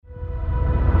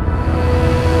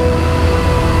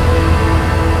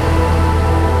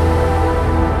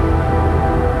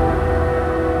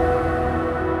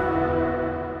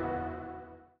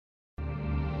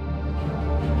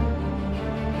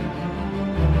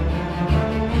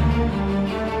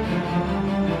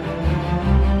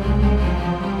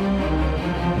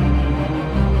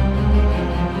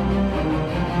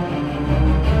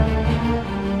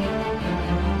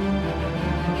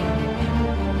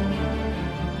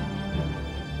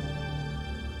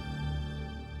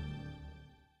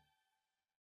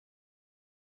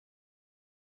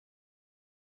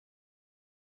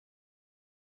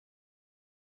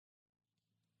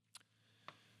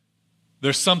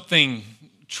There's something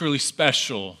truly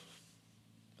special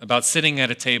about sitting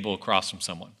at a table across from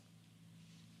someone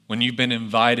when you've been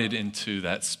invited into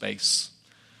that space.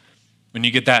 When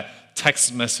you get that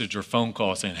text message or phone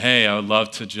call saying, hey, I would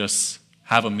love to just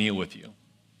have a meal with you.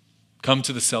 Come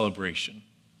to the celebration.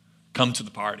 Come to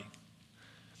the party.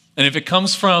 And if it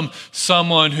comes from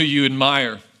someone who you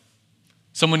admire,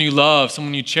 someone you love,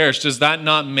 someone you cherish, does that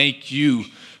not make you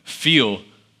feel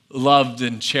loved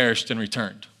and cherished and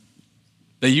returned?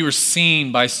 That you are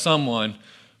seen by someone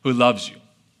who loves you,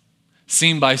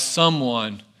 seen by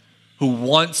someone who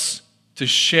wants to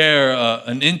share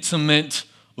an intimate,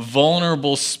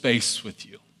 vulnerable space with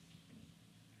you.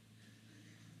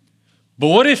 But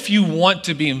what if you want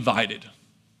to be invited,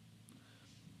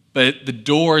 but the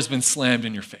door has been slammed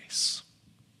in your face?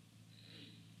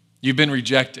 You've been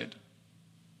rejected.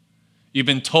 You've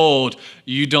been told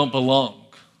you don't belong.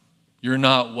 You're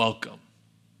not welcome.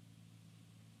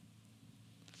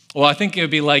 Well, I think it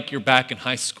would be like you're back in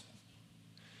high school.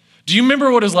 Do you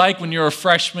remember what it was like when you were a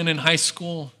freshman in high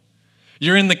school?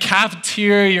 You're in the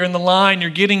cafeteria, you're in the line, you're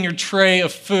getting your tray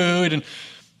of food,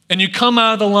 and you come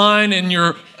out of the line and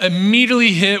you're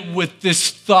immediately hit with this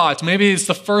thought. Maybe it's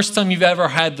the first time you've ever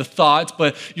had the thought,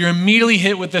 but you're immediately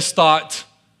hit with this thought: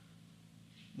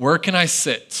 where can I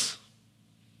sit?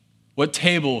 What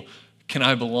table can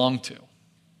I belong to?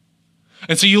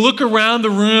 And so you look around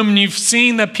the room and you've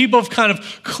seen that people have kind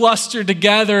of clustered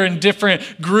together in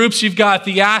different groups. You've got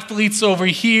the athletes over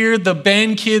here, the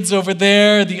band kids over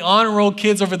there, the honor roll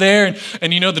kids over there,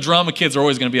 and you know the drama kids are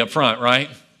always going to be up front,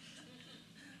 right?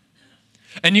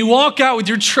 And you walk out with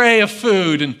your tray of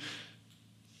food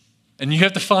and you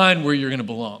have to find where you're going to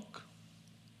belong.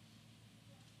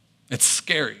 It's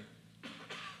scary.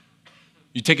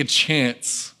 You take a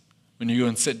chance when you go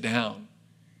and sit down.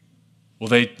 Will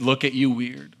they look at you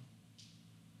weird?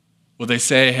 Will they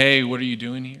say, hey, what are you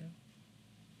doing here?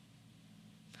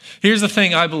 Here's the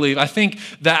thing I believe. I think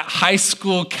that high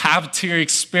school cafeteria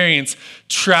experience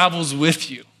travels with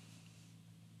you.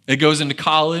 It goes into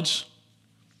college.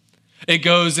 It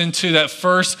goes into that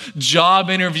first job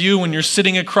interview when you're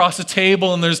sitting across a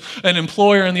table and there's an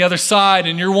employer on the other side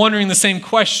and you're wondering the same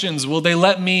questions. Will they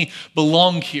let me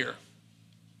belong here?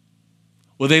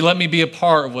 Will they let me be a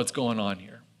part of what's going on here?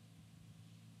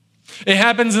 It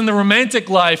happens in the romantic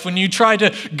life when you try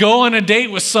to go on a date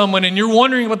with someone and you're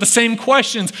wondering about the same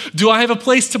questions. Do I have a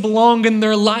place to belong in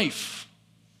their life?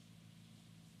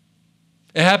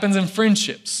 It happens in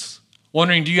friendships,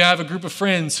 wondering, do you have a group of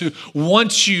friends who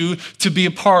want you to be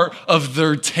a part of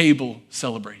their table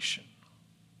celebration?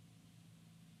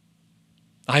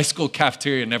 The high school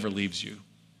cafeteria never leaves you.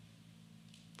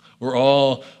 We're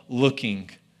all looking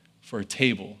for a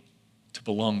table to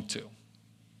belong to,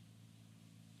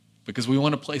 because we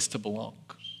want a place to belong.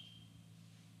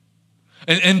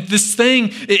 And this thing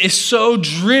is so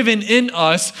driven in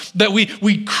us that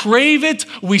we crave it,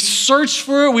 we search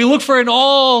for it, we look for it in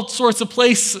all sorts of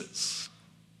places.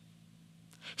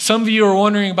 Some of you are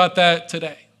wondering about that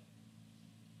today.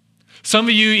 Some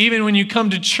of you, even when you come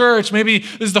to church, maybe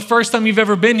this is the first time you've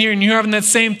ever been here and you're having that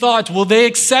same thought: will they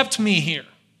accept me here?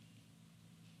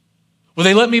 Will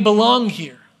they let me belong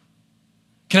here?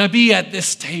 Can I be at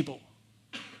this table?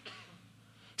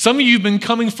 Some of you have been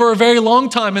coming for a very long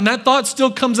time, and that thought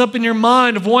still comes up in your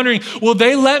mind of wondering, will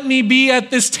they let me be at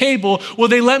this table? Will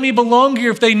they let me belong here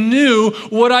if they knew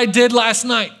what I did last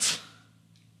night?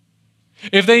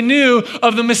 If they knew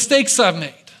of the mistakes I've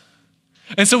made?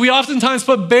 And so we oftentimes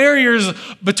put barriers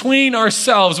between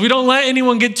ourselves. We don't let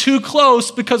anyone get too close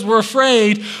because we're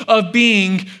afraid of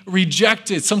being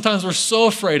rejected. Sometimes we're so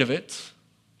afraid of it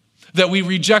that we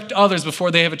reject others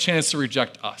before they have a chance to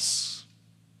reject us.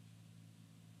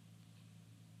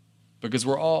 Because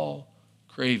we're all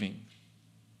craving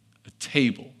a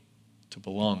table to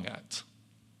belong at.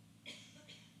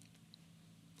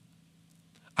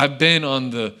 I've been on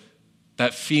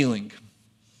that feeling,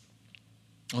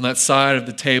 on that side of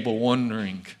the table,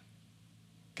 wondering,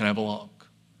 can I belong?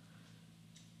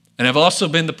 And I've also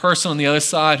been the person on the other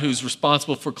side who's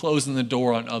responsible for closing the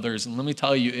door on others. And let me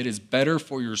tell you, it is better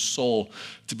for your soul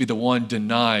to be the one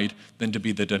denied than to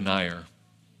be the denier.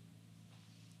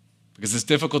 Because it's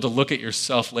difficult to look at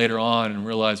yourself later on and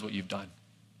realize what you've done.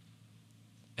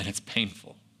 And it's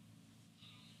painful.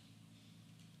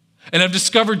 And I've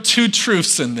discovered two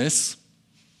truths in this.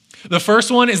 The first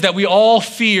one is that we all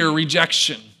fear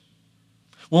rejection.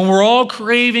 When we're all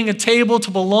craving a table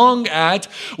to belong at,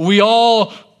 we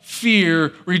all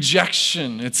fear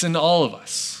rejection. It's in all of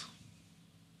us.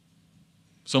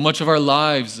 So much of our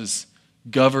lives is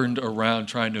governed around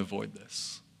trying to avoid this.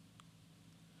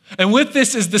 And with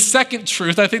this is the second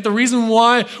truth. I think the reason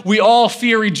why we all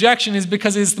fear rejection is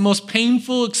because it's the most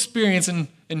painful experience in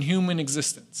human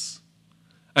existence.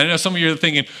 I know some of you are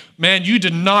thinking, man, you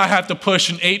did not have to push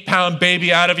an 8-pound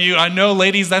baby out of you. I know,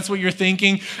 ladies, that's what you're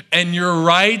thinking, and you're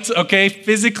right, okay?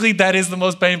 Physically, that is the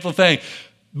most painful thing.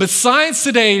 But science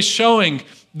today is showing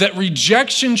that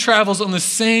rejection travels on the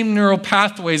same neural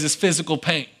pathways as physical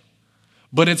pain,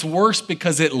 but it's worse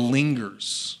because it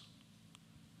lingers.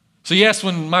 So yes,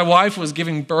 when my wife was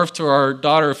giving birth to our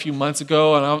daughter a few months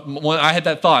ago, and I had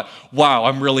that thought, wow,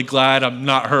 I'm really glad I'm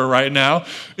not her right now.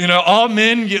 You know, all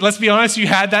men, let's be honest, you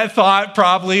had that thought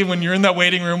probably when you're in that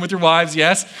waiting room with your wives,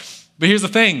 yes. But here's the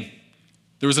thing.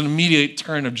 There was an immediate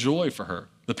turn of joy for her.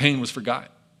 The pain was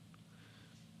forgotten.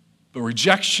 But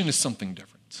rejection is something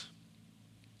different.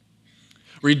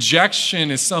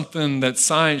 Rejection is something that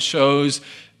science shows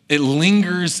it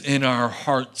lingers in our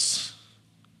hearts.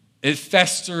 It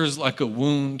festers like a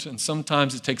wound, and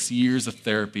sometimes it takes years of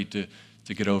therapy to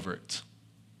get over it.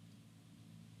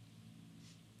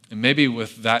 And maybe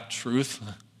with that truth,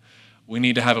 we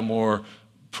need to have a more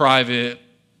private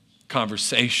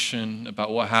conversation about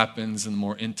what happens in the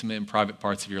more intimate and private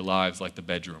parts of your lives, like the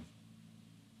bedroom.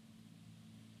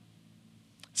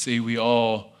 See, we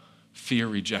all fear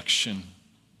rejection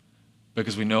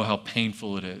because we know how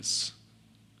painful it is.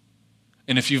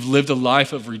 And if you've lived a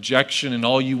life of rejection and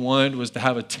all you wanted was to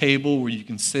have a table where you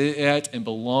can sit at and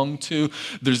belong to,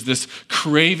 there's this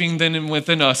craving then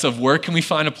within us of where can we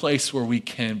find a place where we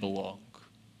can belong?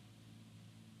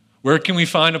 Where can we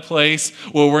find a place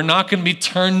where we're not going to be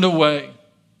turned away?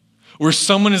 Where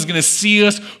someone is going to see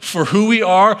us for who we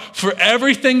are, for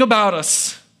everything about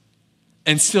us,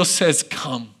 and still says,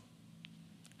 come,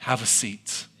 have a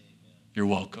seat. You're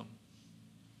welcome.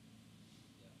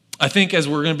 I think as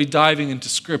we're going to be diving into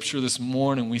Scripture this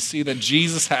morning, we see that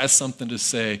Jesus has something to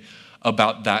say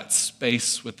about that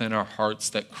space within our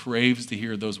hearts that craves to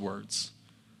hear those words.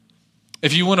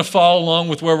 If you want to follow along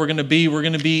with where we're going to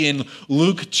be in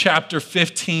Luke chapter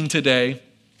 15 today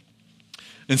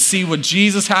and see what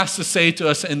Jesus has to say to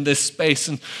us in this space.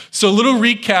 And so a little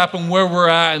recap on where we're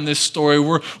at in this story.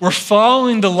 We're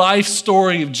following the life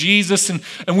story of Jesus, and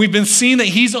we've been seeing that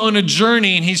he's on a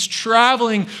journey and he's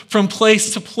traveling from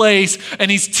place to place, and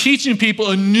he's teaching people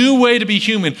a new way to be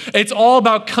human. It's all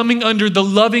about coming under the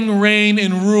loving reign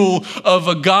and rule of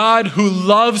a God who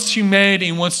loves humanity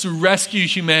and wants to rescue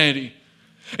humanity.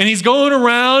 And he's going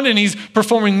around and he's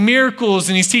performing miracles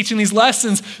and he's teaching these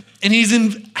lessons. And he's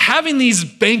having these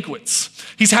banquets.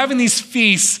 He's having these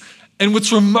feasts. And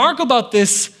what's remarkable about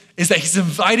this is that he's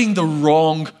inviting the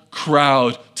wrong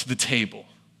crowd to the table.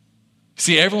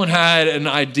 See, everyone had an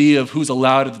idea of who's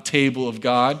allowed at the table of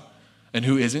God and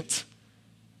who isn't.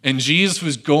 And Jesus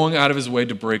was going out of his way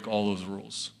to break all those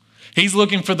rules. He's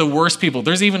looking for the worst people.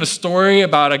 There's even a story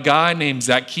about a guy named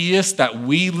Zacchaeus, that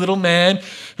wee little man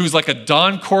who's like a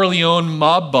Don Corleone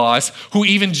mob boss, who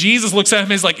even Jesus looks at him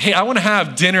and is like, hey, I want to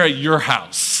have dinner at your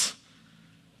house.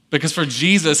 Because for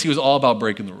Jesus, he was all about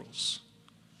breaking the rules.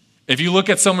 If you look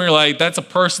at someone, you're like, that's a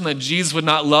person that Jesus would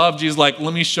not love. Jesus is like,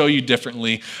 let me show you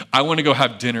differently. I want to go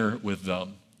have dinner with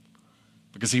them.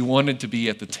 Because he wanted to be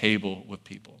at the table with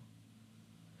people.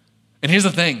 And here's the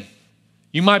thing.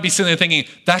 You might be sitting there thinking,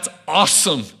 that's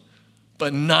awesome,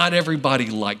 but not everybody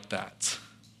liked that.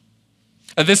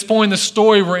 At this point in the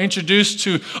story, we're introduced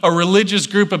to a religious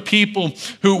group of people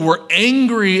who were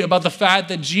angry about the fact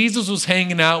that Jesus was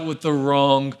hanging out with the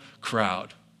wrong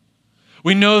crowd.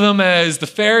 We know them as the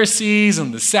Pharisees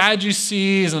and the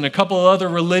Sadducees and a couple of other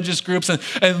religious groups, and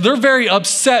they're very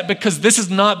upset because this is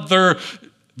not their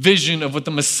vision of what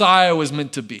the Messiah was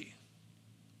meant to be.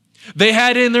 They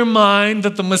had in their mind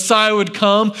that the Messiah would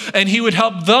come and he would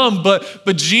help them,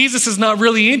 but Jesus is not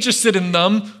really interested in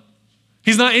them.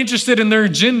 He's not interested in their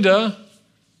agenda.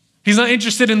 He's not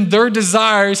interested in their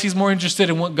desires. He's more interested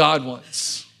in what God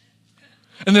wants.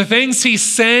 And the things he's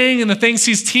saying and the things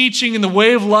he's teaching and the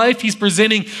way of life he's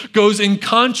presenting goes in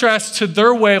contrast to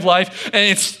their way of life, and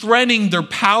it's threatening their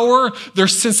power, their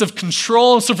sense of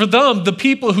control. So for them, the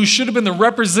people who should have been the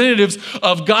representatives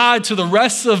of God to the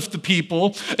rest of the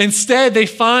people, instead they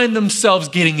find themselves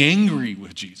getting angry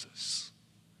with Jesus.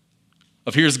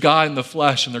 Here's God in the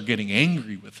flesh, and they're getting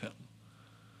angry with him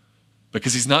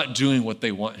because he's not doing what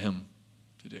they want him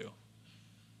to do.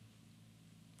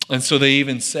 And so they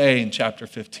even say in chapter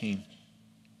 15,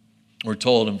 we're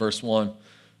told in verse 1,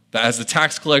 that as the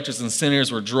tax collectors and sinners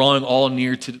were drawing all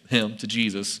near to him, to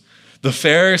Jesus, the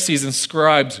Pharisees and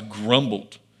scribes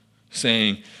grumbled,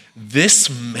 saying, this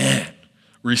man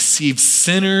receives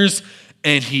sinners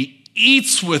and he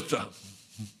eats with them.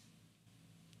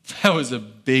 That was a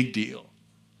big deal.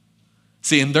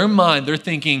 See, in their mind, they're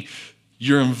thinking,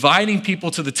 you're inviting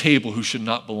people to the table who should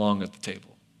not belong at the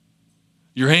table.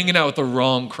 You're hanging out with the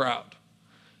wrong crowd.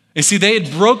 And see, they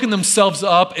had broken themselves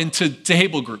up into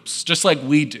table groups, just like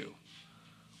we do,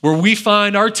 where we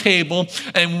find our table,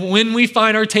 and when we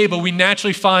find our table, we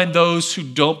naturally find those who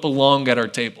don't belong at our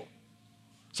table.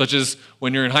 Such as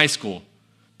when you're in high school,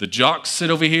 the jocks sit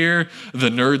over here, the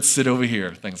nerds sit over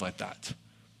here, things like that.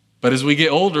 But as we get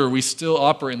older, we still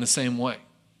operate in the same way.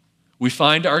 We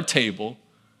find our table,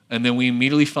 and then we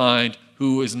immediately find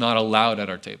who is not allowed at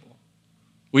our table.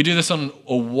 We do this on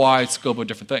a wide scope of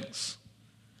different things.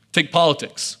 Take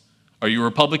politics. Are you a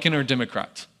Republican or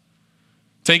Democrat?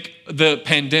 Take the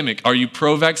pandemic. Are you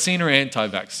pro-vaccine or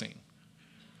anti-vaccine?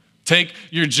 Take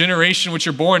your generation which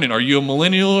you're born in. Are you a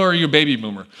millennial or are you a baby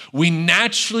boomer? We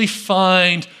naturally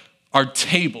find our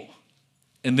table,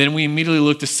 and then we immediately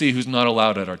look to see who's not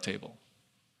allowed at our table.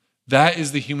 That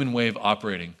is the human way of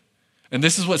operating. And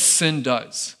this is what sin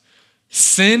does.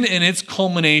 Sin in its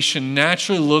culmination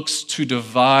naturally looks to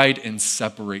divide and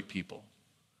separate people.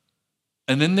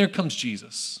 And then there comes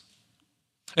Jesus.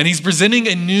 And he's presenting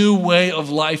a new way of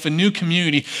life, a new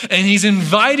community. And he's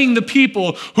inviting the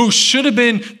people who should have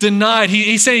been denied.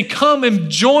 He's saying, come and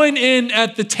join in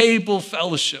at the table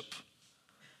fellowship.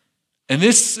 And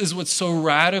this is what's so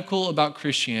radical about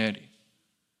Christianity.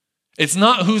 It's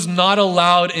not who's not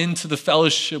allowed into the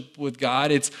fellowship with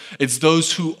God. It's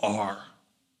those who are.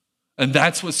 And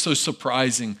that's what's so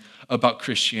surprising about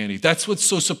Christianity. That's what's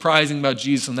so surprising about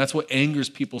Jesus, and that's what angers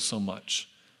people so much,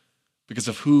 because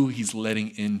of who he's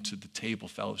letting into the table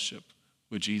fellowship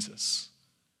with Jesus.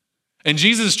 And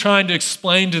Jesus is trying to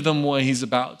explain to them what he's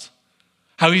about.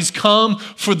 How he's come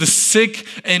for the sick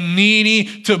and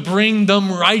needy to bring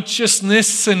them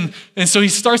righteousness. And so he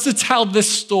starts to tell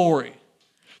this story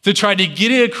to try to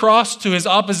get it across to his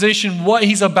opposition what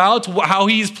he's about, how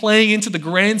he's playing into the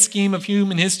grand scheme of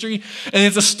human history. And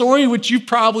it's a story which you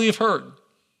probably have heard,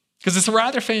 because it's a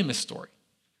rather famous story.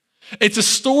 It's a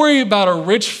story about a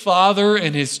rich father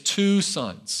and his two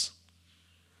sons.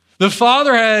 The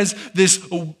father has this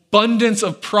abundance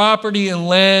of property and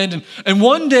land, and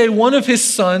one day one of his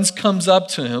sons comes up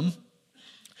to him,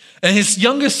 and his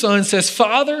youngest son says,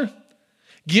 "Father,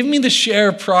 give me the share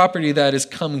of property that is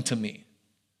coming to me."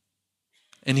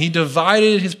 And he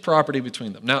divided his property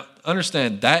between them. Now,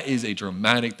 understand, that is a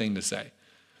dramatic thing to say.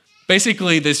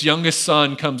 Basically, this youngest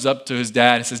son comes up to his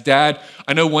dad and says, "Dad,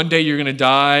 I know one day you're going to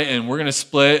die and we're going to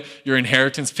split your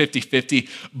inheritance 50-50,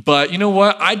 but you know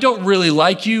what? I don't really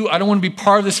like you. I don't want to be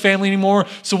part of this family anymore.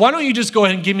 So why don't you just go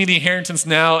ahead and give me the inheritance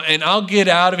now, and I'll get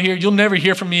out of here. You'll never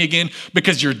hear from me again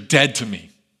because you're dead to me."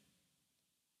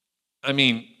 I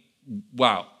mean,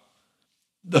 wow.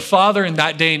 The father in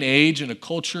that day and age, in a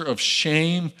culture of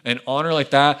shame and honor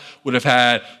like that, would have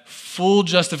had full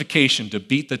justification to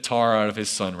beat the tar out of his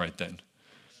son right then.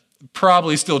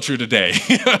 Probably still true today.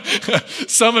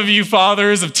 Some of you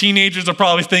fathers of teenagers are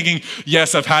probably thinking,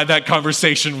 yes, I've had that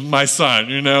conversation with my son,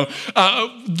 you know.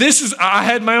 I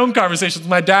had my own conversations with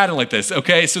my dad and like this,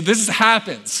 okay? So this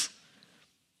happens.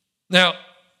 Now,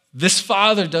 this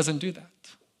father doesn't do that.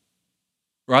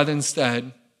 Rather,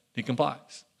 instead, he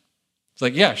complies. It's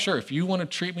like, yeah, sure, if you want to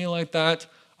treat me like that,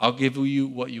 I'll give you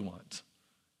what you want.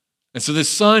 And so this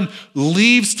son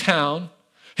leaves town.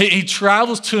 He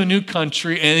travels to a new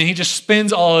country, and he just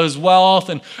spends all his wealth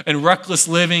and reckless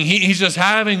living. He's just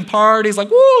having parties like,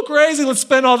 woo, crazy, let's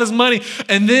spend all this money.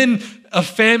 And then a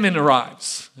famine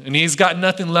arrives, and he's got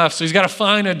nothing left. So he's got to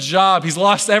find a job. He's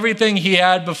lost everything he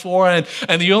had before,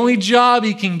 and the only job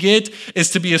he can get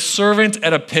is to be a servant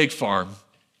at a pig farm.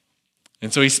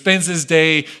 And so he spends his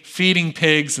day feeding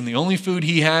pigs, and the only food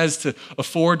he has to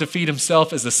afford to feed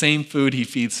himself is the same food he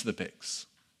feeds to the pigs.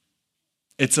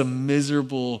 It's a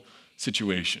miserable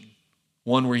situation,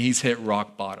 one where he's hit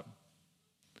rock bottom.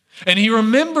 And he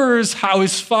remembers how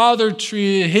his father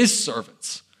treated his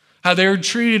servants, how they were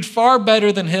treated far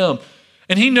better than him.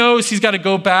 And he knows he's got to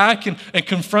go back and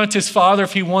confront his father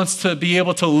if he wants to be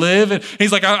able to live. And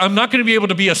he's like, I'm not going to be able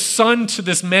to be a son to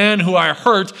this man who I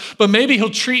hurt, but maybe he'll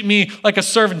treat me like a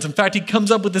servant. In fact, he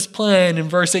comes up with this plan in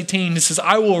verse 18. He says,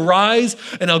 "I will arise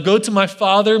and I'll go to my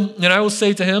father, and I will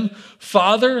say to him,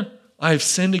 'Father, I have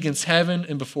sinned against heaven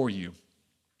and before you.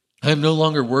 I am no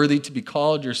longer worthy to be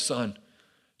called your son.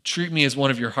 Treat me as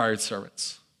one of your hired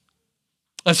servants.'"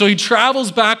 And so he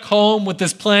travels back home with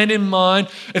this plan in mind.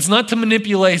 It's not to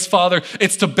manipulate his father.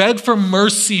 It's to beg for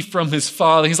mercy from his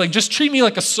father. He's like, just treat me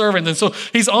like a servant. And so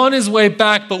he's on his way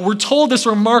back, but we're told this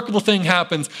remarkable thing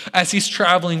happens as he's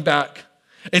traveling back.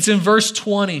 It's in verse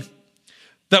 20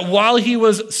 that while he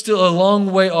was still a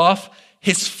long way off,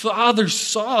 his father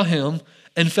saw him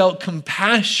and felt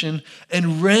compassion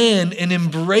and ran and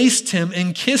embraced him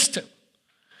and kissed him.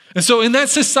 And so in that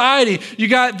society, you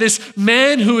got this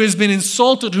man who has been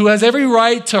insulted, who has every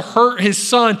right to hurt his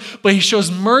son, but he shows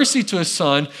mercy to his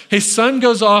son. His son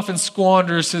goes off and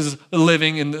squanders his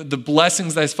living and the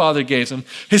blessings that his father gave him.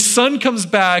 His son comes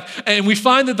back, and we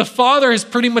find that the father has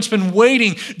pretty much been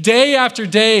waiting day after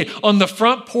day on the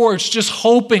front porch, just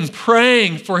hoping,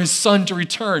 praying for his son to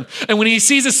return. And when he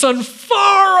sees his son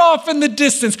far off in the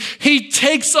distance, he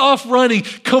takes off running,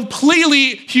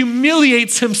 completely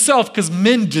humiliates himself, because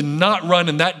men did not run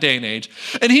in that day and age.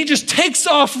 And he just takes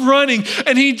off running,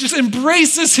 and he just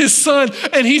embraces his son,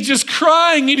 and he's just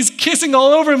crying, and he's kissing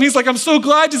all over him. He's like, I'm so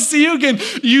glad to see you again.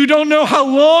 You don't know how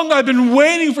long I've been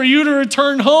waiting for you to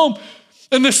return home.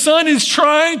 And the son is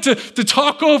trying to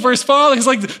talk over his father. He's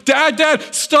like, Dad,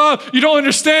 stop. You don't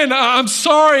understand. I'm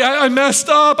sorry. I messed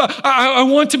up. I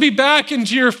want to be back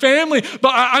into your family,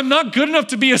 but I'm not good enough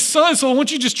to be a son, so I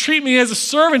want you to just treat me as a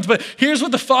servant. But here's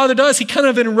what the father does. He kind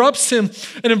of interrupts him.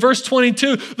 And in verse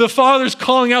 22, the father's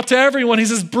calling out to everyone. He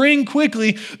says, bring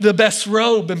quickly the best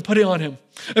robe and put it on him,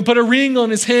 and put a ring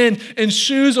on his hand and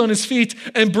shoes on his feet,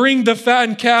 and bring the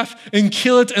fattened calf and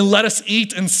kill it, and let us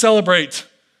eat and celebrate.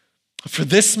 For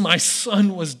this my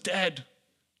son was dead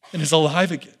and is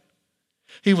alive again.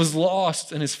 He was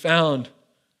lost and is found.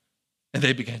 And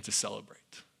they began to celebrate.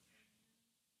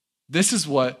 This is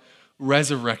what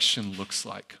resurrection looks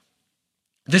like.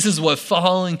 This is what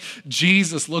following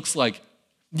Jesus looks like.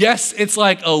 Yes, it's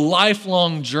like a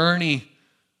lifelong journey,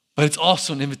 but it's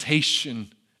also an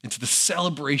invitation into the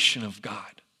celebration of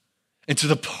God, into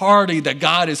the party that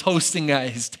God is hosting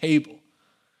at his table.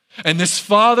 And this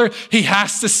father, he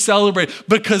has to celebrate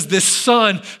because this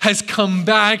son has come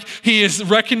back. He has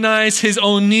recognized his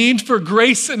own need for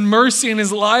grace and mercy in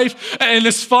his life. And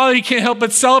this father, he can't help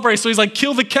but celebrate. So he's like,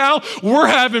 kill the cow. We're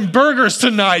having burgers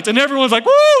tonight. And everyone's like,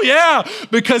 woo, yeah,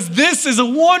 because this is a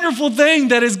wonderful thing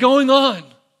that is going on.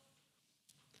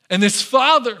 And this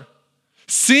father,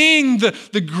 seeing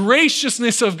the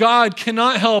graciousness of God,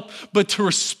 cannot help but to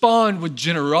respond with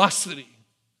generosity.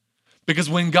 Because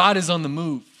when God is on the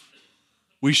move,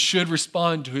 we should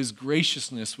respond to his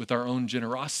graciousness with our own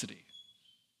generosity.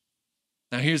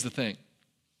 Now, here's the thing.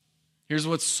 Here's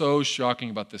what's so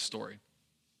shocking about this story.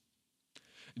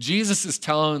 Jesus is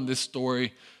telling this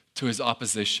story to his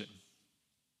opposition,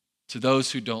 to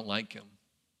those who don't like him.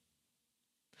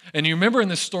 And you remember in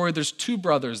this story, there's two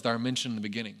brothers that are mentioned in the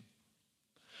beginning.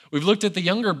 We've looked at the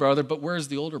younger brother, but where's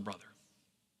the older brother?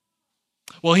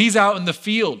 Well, he's out in the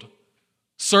field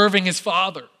serving his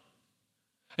father.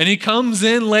 And he comes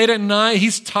in late at night,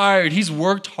 he's tired, he's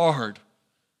worked hard,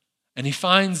 and he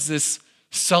finds this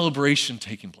celebration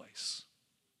taking place.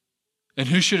 And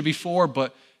who should it be for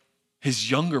but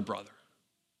his younger brother?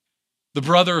 The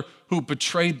brother who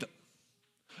betrayed them.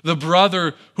 The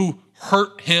brother who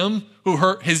hurt him, who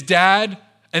hurt his dad,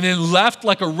 and then left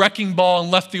like a wrecking ball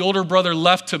and left the older brother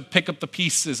left to pick up the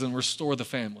pieces and restore the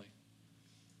family.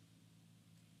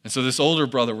 And so this older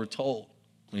brother, we're told,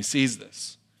 when he sees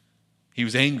this, he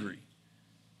was angry,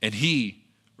 and he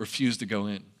refused to go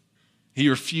in. He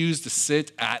refused to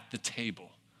sit at the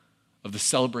table of the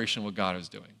celebration of what God was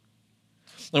doing.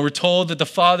 And we're told that the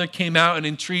father came out and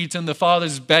entreats him. The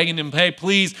father's begging him, hey,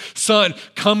 please, son,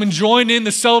 come and join in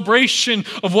the celebration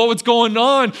of what's going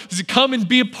on. Come and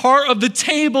be a part of the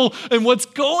table and what's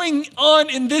going on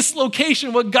in this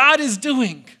location, what God is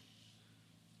doing.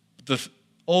 The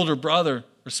older brother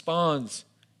responds.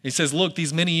 He says, look,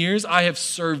 these many years I have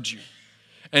served you,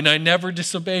 and I never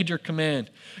disobeyed your command.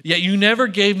 Yet you never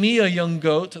gave me a young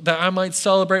goat that I might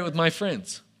celebrate with my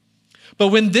friends. But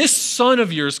when this son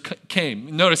of yours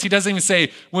came, notice he doesn't even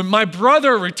say, when my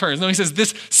brother returns. No, he says,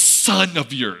 this son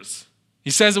of yours.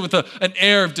 He says it with an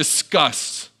air of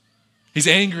disgust. He's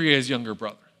angry at his younger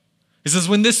brother. He says,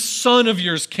 when this son of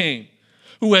yours came,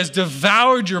 who has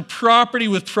devoured your property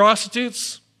with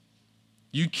prostitutes,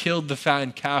 you killed the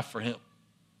fattened calf for him.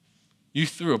 You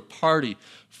threw a party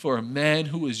for a man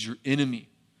who was your enemy,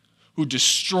 who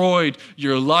destroyed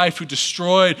your life, who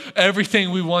destroyed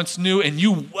everything we once knew, and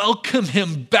you welcome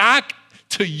him back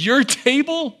to your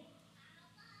table?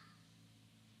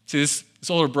 See, this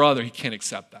older brother, he can't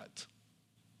accept that.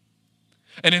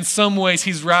 And in some ways,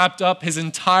 he's wrapped up his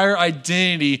entire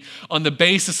identity on the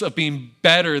basis of being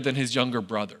better than his younger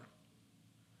brother.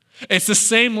 It's the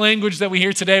same language that we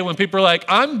hear today when people are like,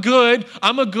 I'm good,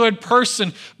 I'm a good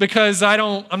person because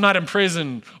I'm not in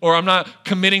prison, or I'm not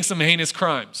committing some heinous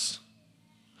crimes.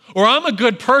 Or I'm a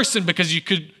good person because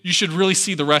you should really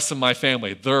see the rest of my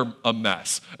family. They're a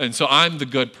mess. And so I'm the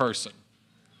good person.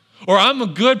 Or I'm a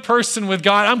good person with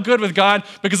God. I'm good with God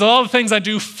because of all the things I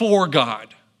do for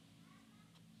God.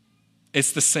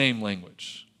 It's the same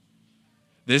language.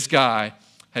 This guy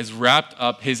has wrapped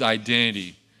up his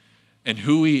identity and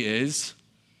who he is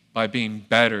by being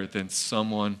better than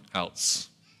someone else.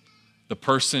 The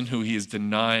person who he is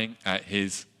denying at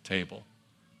his table.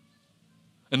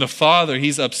 And the father,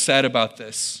 he's upset about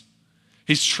this.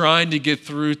 He's trying to get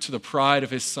through to the pride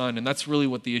of his son, and that's really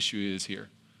what the issue is here.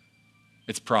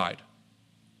 It's pride.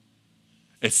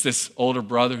 It's this older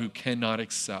brother who cannot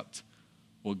accept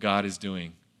what God is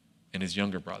doing in his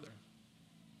younger brother.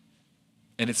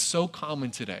 And it's so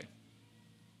common today.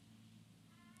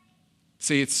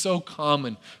 See, it's so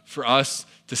common for us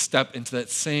to step into that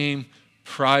same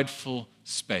prideful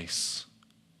space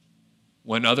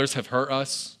when others have hurt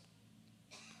us,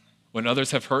 when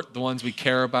others have hurt the ones we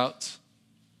care about,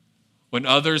 when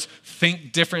others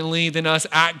think differently than us,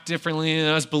 act differently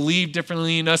than us, believe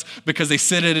differently than us because they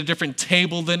sit at a different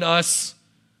table than us.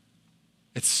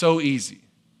 It's so easy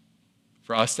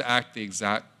for us to act the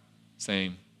exact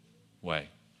same way.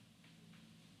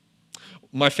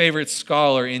 My favorite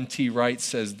scholar, N.T. Wright,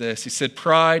 says this. He said,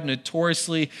 "Pride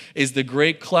notoriously is the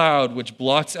great cloud which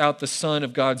blots out the sun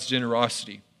of God's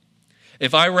generosity.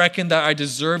 If I reckon that I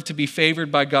deserve to be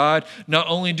favored by God, not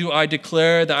only do I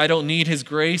declare that I don't need his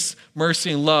grace,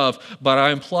 mercy, and love, but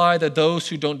I imply that those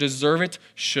who don't deserve it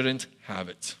shouldn't have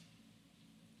it."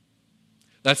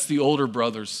 That's the older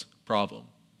brother's problem.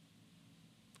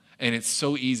 And it's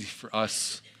so easy for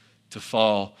us to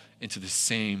fall into the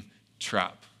same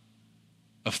trap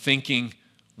of thinking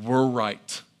we're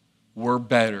right, we're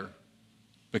better,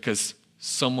 because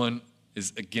someone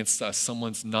is against us,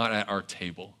 someone's not at our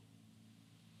table.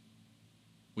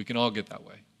 We can all get that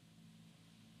way.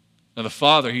 Now the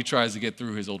father, he tries to get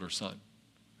through his older son.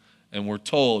 And we're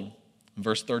told in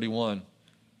verse 31,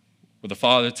 where the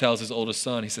father tells his oldest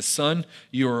son, he says, "Son,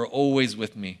 you are always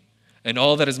with me, and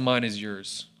all that is mine is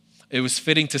yours. It was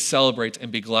fitting to celebrate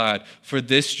and be glad, for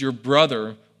this your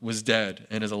brother was dead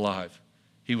and is alive.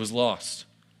 He was lost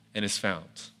and is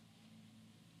found."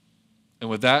 And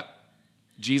with that,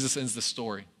 Jesus ends the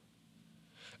story.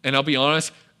 And I'll be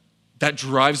honest, that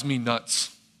drives me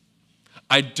nuts.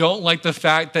 I don't like the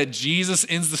fact that Jesus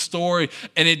ends the story,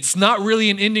 and it's not really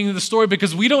an ending of the story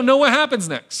because we don't know what happens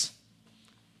next.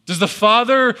 Does the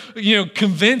father,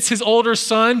 convince his older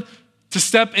son to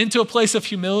step into a place of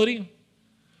humility?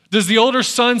 Does the older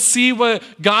son see what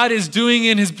God is doing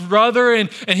in his brother and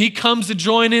he comes to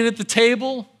join in at the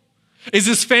table? Is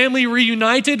his family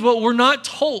reunited? Well, we're not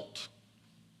told.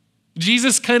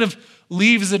 Jesus kind of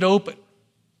leaves it open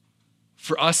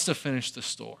for us to finish the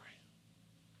story.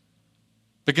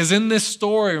 Because in this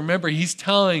story, remember, he's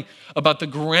telling about the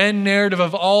grand narrative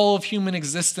of all of human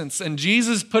existence. And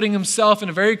Jesus putting himself in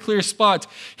a very clear spot.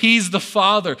 He's the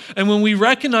Father. And when we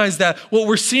recognize that, what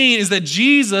we're seeing is that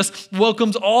Jesus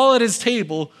welcomes all at his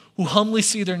table who humbly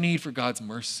see their need for God's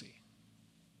mercy.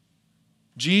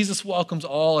 Jesus welcomes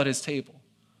all at his table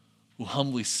who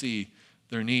humbly see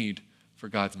their need for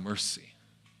God's mercy.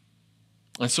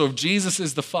 And so if Jesus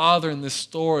is the Father in this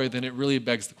story, then it really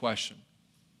begs the question,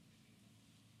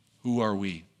 who are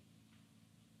we?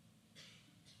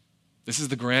 This is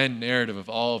the grand narrative of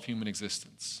all of human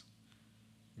existence.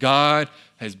 God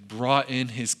has brought in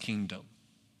his kingdom.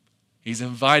 He's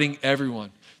inviting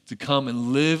everyone to come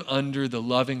and live under the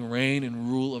loving reign and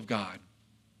rule of God.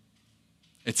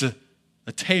 It's a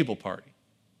table party.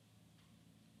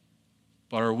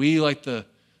 But are we like the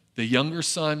younger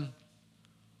son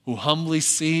who humbly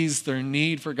sees their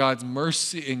need for God's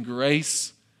mercy and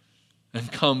grace and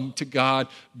come to God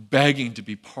begging to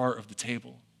be part of the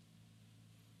table?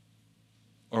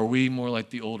 Or are we more like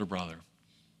the older brother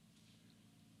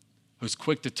who's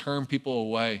quick to turn people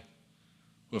away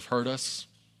who have hurt us,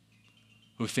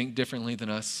 who think differently than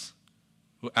us,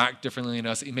 who act differently than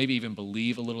us, maybe even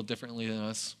believe a little differently than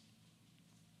us?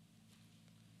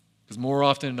 Because more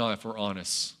often than not, if we're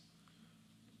honest,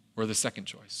 we're the second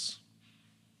choice.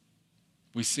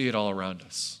 We see it all around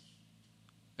us.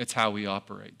 It's how we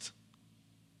operate.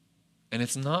 And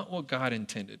it's not what God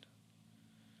intended.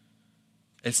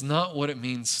 It's not what it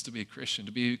means to be a Christian.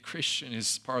 To be a Christian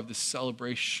is part of this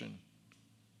celebration.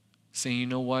 Saying, you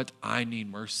know what? I need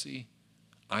mercy.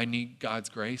 I need God's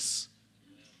grace.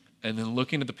 And then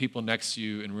looking at the people next to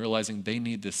you and realizing they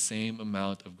need the same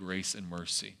amount of grace and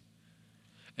mercy.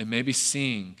 And maybe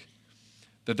seeing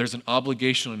that there's an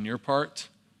obligation on your part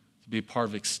to be a part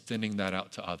of extending that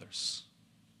out to others.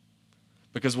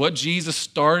 Because what Jesus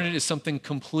started is something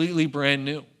completely brand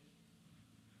new.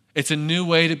 It's a new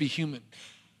way to be human.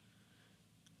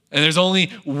 And there's only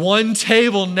one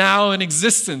table now in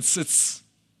existence. It's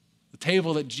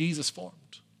table that Jesus formed.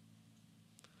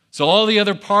 So all the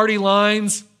other party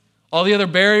lines, all the other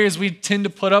barriers we tend to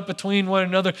put up between one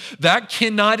another, that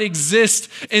cannot exist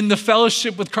in the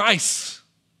fellowship with Christ.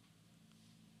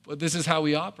 But this is how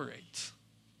we operate.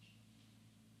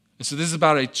 And so this is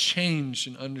about a change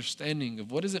in understanding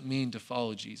of what does it mean to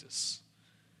follow Jesus.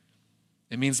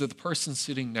 It means that the person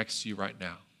sitting next to you right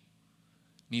now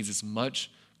needs as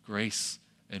much grace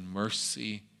and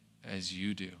mercy as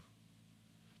you do.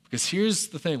 Because here's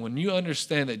the thing, when you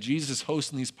understand that Jesus is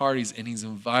hosting these parties and he's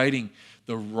inviting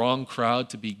the wrong crowd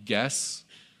to be guests,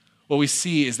 what we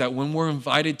see is that when we're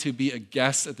invited to be a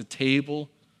guest at the table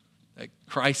that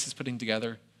Christ is putting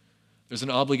together, there's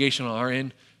an obligation on our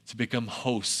end to become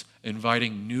hosts,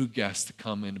 inviting new guests to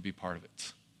come in to be part of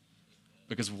it.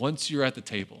 Because once you're at the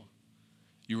table,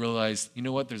 you realize, you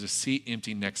know what, there's a seat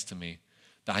empty next to me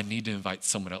that I need to invite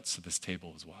someone else to this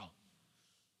table as well.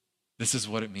 This is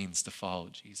what it means to follow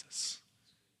Jesus.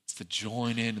 It's to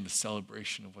join in the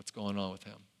celebration of what's going on with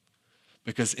him.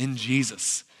 Because in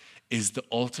Jesus is the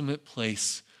ultimate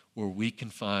place where we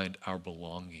can find our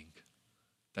belonging.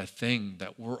 That thing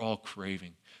that we're all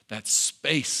craving. That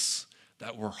space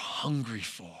that we're hungry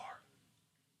for.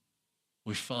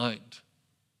 We find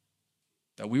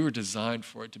that we were designed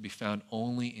for it to be found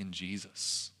only in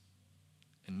Jesus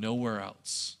and nowhere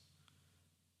else.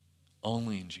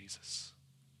 Only in Jesus.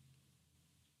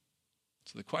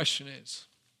 So the question is,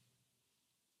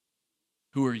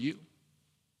 who are you?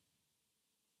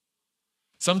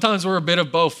 Sometimes we're a bit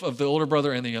of both, of the older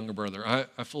brother and the younger brother.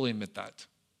 I fully admit that.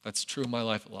 That's true in my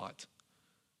life a lot.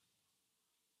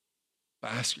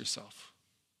 But ask yourself,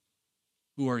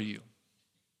 who are you?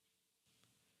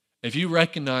 If you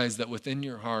recognize that within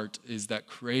your heart is that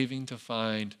craving to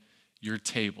find your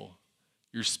table,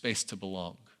 your space to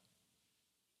belong,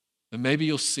 then maybe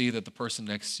you'll see that the person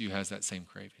next to you has that same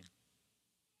craving.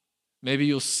 Maybe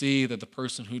you'll see that the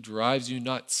person who drives you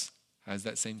nuts has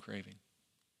that same craving.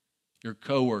 Your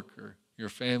coworker, your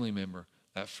family member,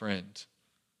 that friend.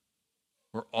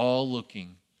 We're all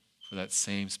looking for that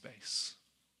same space.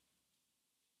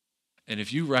 And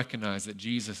if you recognize that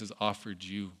Jesus has offered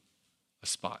you a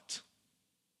spot,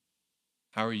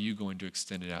 how are you going to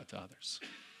extend it out to others?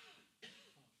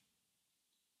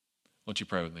 Won't you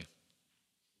pray with me?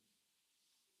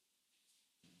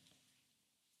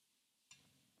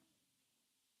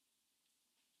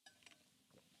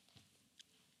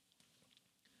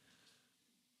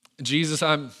 Jesus,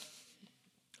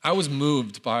 I was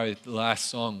moved by the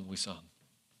last song we sung.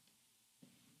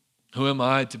 Who am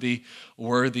I to be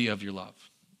worthy of your love?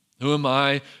 Who am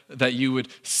I that you would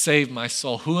save my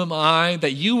soul? Who am I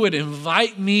that you would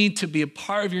invite me to be a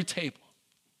part of your table?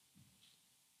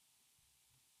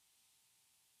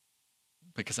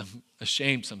 Because I'm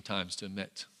ashamed sometimes to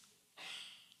admit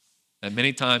that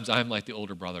many times I'm like the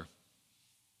older brother.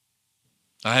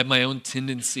 I have my own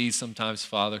tendencies sometimes,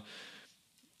 Father,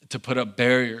 to put up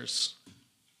barriers,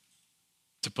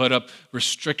 to put up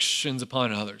restrictions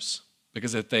upon others.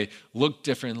 Because if they look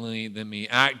differently than me,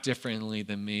 act differently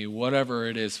than me, whatever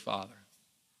it is, Father,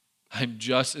 I'm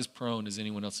just as prone as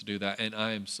anyone else to do that. And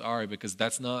I am sorry because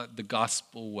that's not the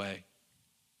gospel way.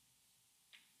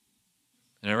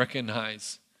 And I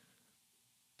recognize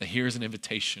that here's an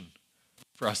invitation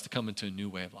for us to come into a new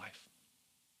way of life.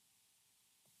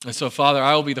 And so, Father,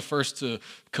 I will be the first to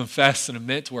confess and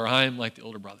admit where I am like the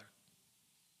older brother.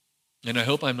 And I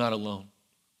hope I'm not alone.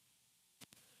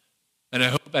 And I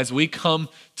hope as we come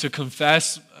to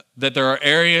confess that there are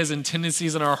areas and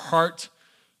tendencies in our heart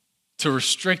to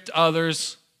restrict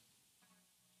others,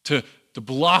 to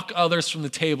block others from the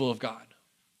table of God,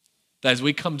 that as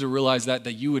we come to realize that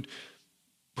you would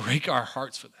break our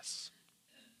hearts for this.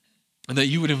 And that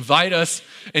you would invite us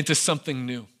into something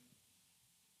new.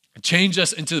 Change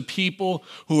us into the people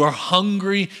who are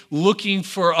hungry, looking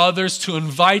for others to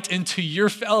invite into your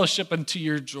fellowship and to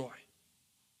your joy.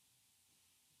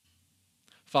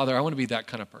 Father, I want to be that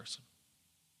kind of person.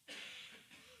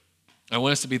 I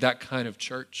want us to be that kind of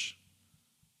church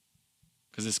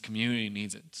because this community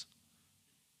needs it.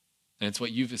 And it's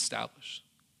what you've established.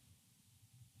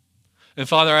 And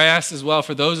Father, I ask as well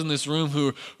for those in this room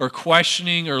who are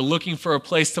questioning or looking for a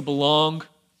place to belong,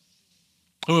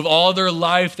 who have all their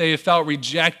life they have felt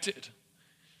rejected.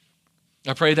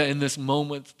 I pray that in this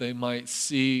moment they might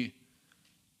see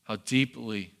how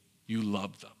deeply you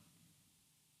love them.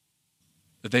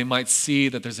 That they might see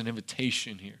that there's an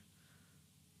invitation here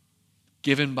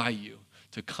given by you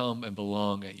to come and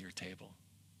belong at your table.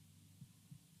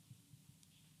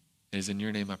 It is in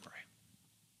your name I pray.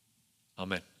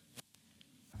 Amen.